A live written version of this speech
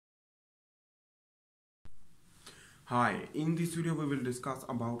Hi, in this video we will discuss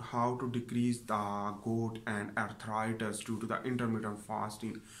about how to decrease the gout and arthritis due to the intermittent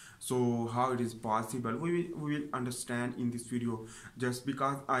fasting. So how it is possible we will understand in this video, just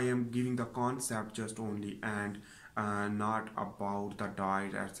because I am giving the concept just only and not about the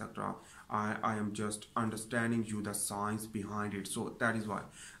diet etc. I am just understanding you the science behind it. So that is why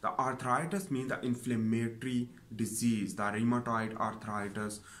the arthritis means the inflammatory disease, the rheumatoid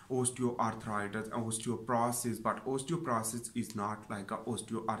arthritis, osteoarthritis, osteoporosis. But osteoporosis is not like a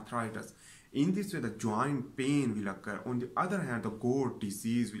osteoarthritis. In this way, the joint pain will occur. On the other hand, the gout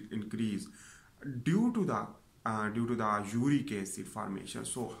disease will increase due to the uric acid formation.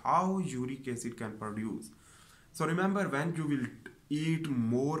 So how uric acid can produce? So remember, when you will eat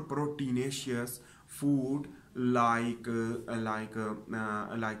more proteinaceous food like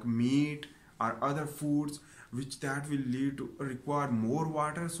meat or other foods, which that will lead to require more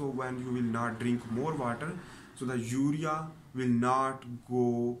water. So when you will not drink more water, so the urea will not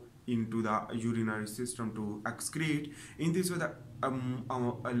go into the urinary system to excrete. In this way, the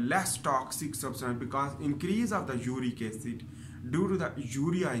a less toxic substance, because increase of the uric acid due to the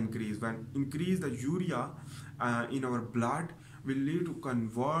urea increase, when increase the urea in our blood will lead to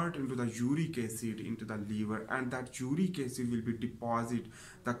convert into the uric acid into the liver, and that uric acid will be deposit,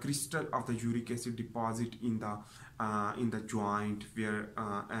 the crystal of the uric acid deposit in the joint where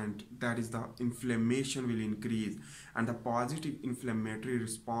and that is the inflammation will increase, and the positive inflammatory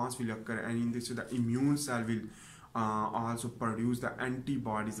response will occur, and in this way the immune cell will also produce the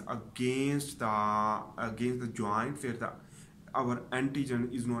antibodies against the joint, where the our antigen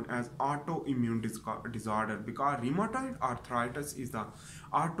is known as autoimmune disorder, because rheumatoid arthritis is the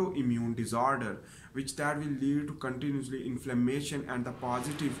autoimmune disorder, which that will lead to continuously inflammation, and the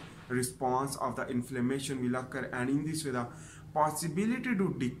positive response of the inflammation will occur, and in this way the possibility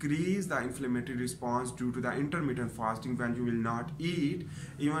to decrease the inflammatory response due to the intermittent fasting, when you will not eat,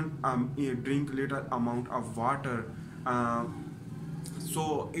 even drink little amount of water,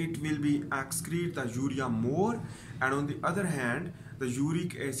 so it will be excrete the urea more, and on the other hand the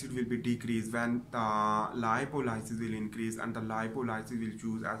uric acid will be decreased when the lipolysis will increase, and the lipolysis will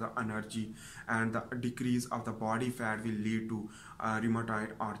use as a energy, and the decrease of the body fat will lead to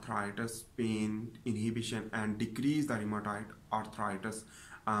rheumatoid arthritis pain inhibition, and decrease the rheumatoid arthritis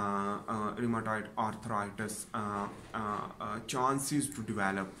chances to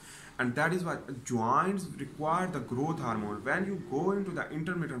develop. And that is why joints require the growth hormone. When you go into the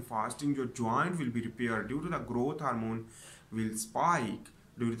intermittent fasting, your joint will be repaired due to the growth hormone will spike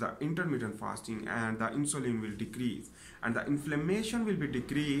due to the intermittent fasting, and the insulin will decrease, and the inflammation will be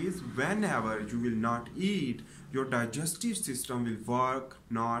decreased. Whenever you will not eat, your digestive system will work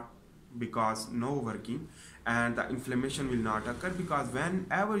not, because no working, and the inflammation will not occur, because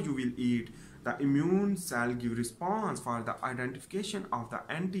whenever you will eat, the immune cell give response for the identification of the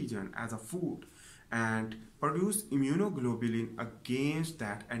antigen as a food and produce immunoglobulin against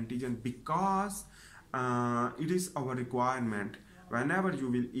that antigen, because it is our requirement. Whenever you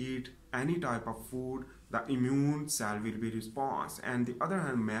will eat any type of food, the immune cell will be response, and the other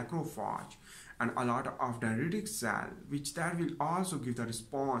hand macrophage and a lot of dendritic cell, which that will also give the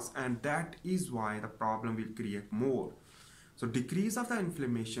response, and that is why the problem will create more. So decrease of the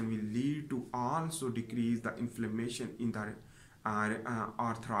inflammation will lead to also decrease the inflammation in the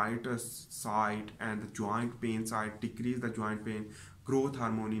arthritis side and the joint pain side, decrease the joint pain, growth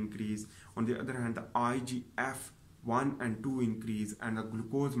hormone increase. On the other hand, the IGF-1 and 2 increase, and the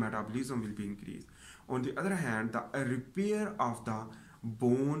glucose metabolism will be increased. On the other hand, the repair of the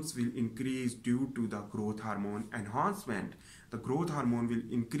bones will increase due to the growth hormone enhancement. The growth hormone will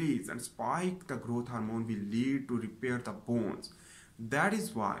increase, and spike the growth hormone will lead to repair the bones. That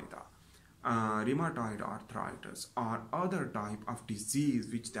is why the rheumatoid arthritis or other type of disease,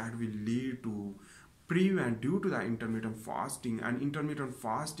 which that will lead to prevent due to the intermittent fasting. And intermittent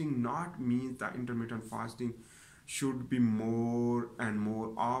fasting not means the intermittent fasting should be more and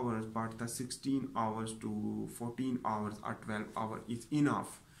more hours, but the 16 hours to 14 hours or 12 hours is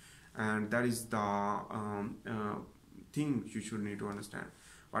enough, and that is the thing you should need to understand.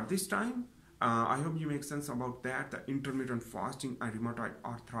 But this time I hope you make sense about that, the intermittent fasting and rheumatoid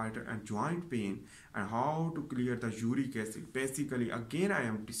arthritis and joint pain, and how to clear the uric acid. Basically, again I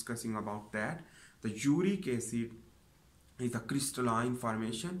am discussing about that. The uric acid is a crystalline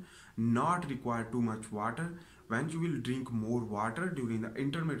formation, not require too much water. When you will drink more water during the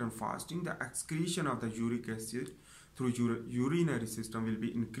intermittent fasting, the excretion of the uric acid through your urinary system will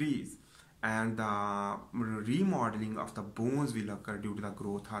be increased, and the remodeling of the bones will occur due to the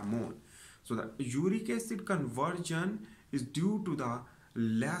growth hormone. So the uric acid conversion is due to the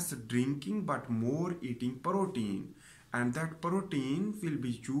less drinking but more eating protein. and that protein will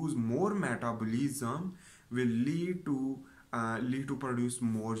be used more metabolism, will lead to produce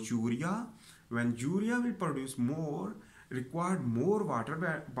more urea. When urea will produce more, required more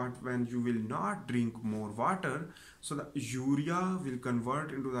water, but when you will not drink more water, so the urea will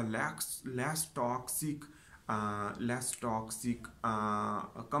convert into the less toxic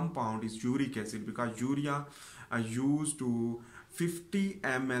compound is uric acid, because urea used to 50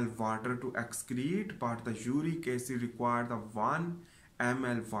 ml water to excrete, but the uric acid required the 1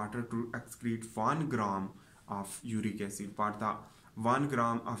 ml water to excrete 1 gram of uric acid, but the 1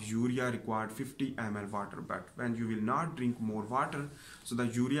 gram of urea required 50 ml water. But when you will not drink more water, so the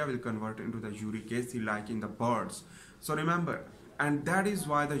urea will convert into the uric acid like in the birds. So remember, and that is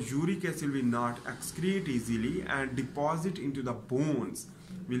why the uric acid will not excrete easily and deposit into the bones,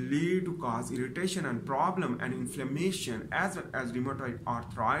 will lead to cause irritation and problem and inflammation, as well as rheumatoid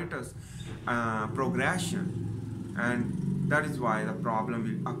arthritis progression, and that is why the problem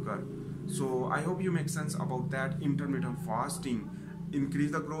will occur. So I hope you make sense about that. Intermittent fasting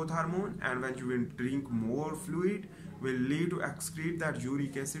increase the growth hormone, and when you will drink more fluid, will lead to excrete that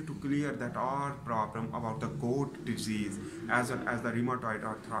uric acid to clear that all problem about the gout disease as well as the rheumatoid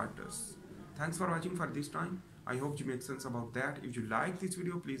arthritis. Thanks for watching for this time. I hope you make sense about that. If you like this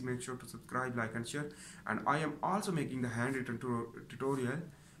video, please make sure to subscribe, like and share. And I am also making the handwritten tutorial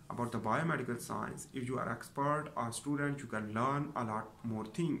about the biomedical science. If you are expert or student, you can learn a lot more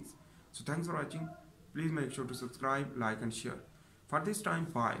things. So thanks for watching. Please make sure to subscribe, like and share. For this time,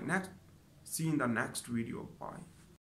 bye. See you in the next video. Bye.